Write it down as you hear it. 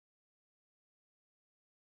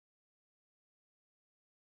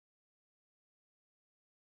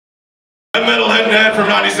I'm Metalhead Ned from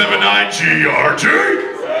 97.9 GRT.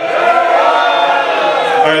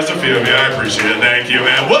 Alright, that's a few of you. I appreciate it. Thank you,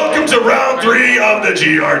 man. Welcome to round 3 of the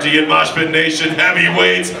GRT and MoshPitNation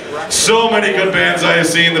heavyweights. So many good bands I have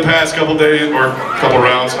seen the past couple days, or couple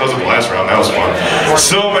rounds. That was the last round. That was fun.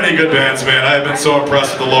 So many good bands, man. I have been so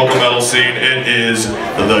impressed with the local metal scene. It is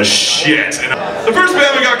the shit. And the first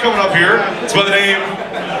band we got coming up here is by the name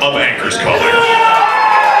of Anchor's Color.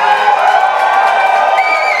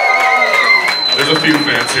 There's a few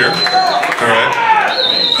fans here, alright.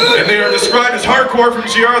 And they are described as hardcore from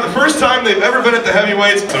GR, the first time they've ever been at the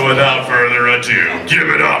heavyweights. So without further ado, give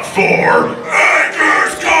it up for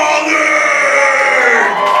Anchor's Calling!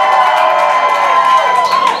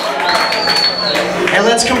 And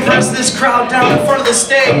let's compress this crowd down in front of the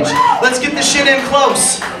stage. Let's get this shit in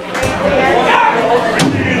close.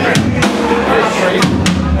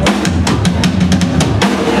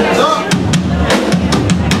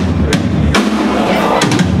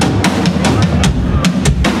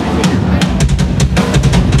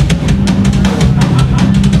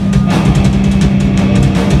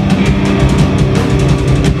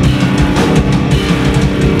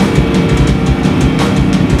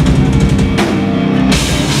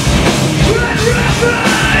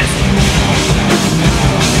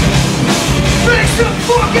 Make some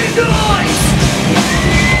fucking noise!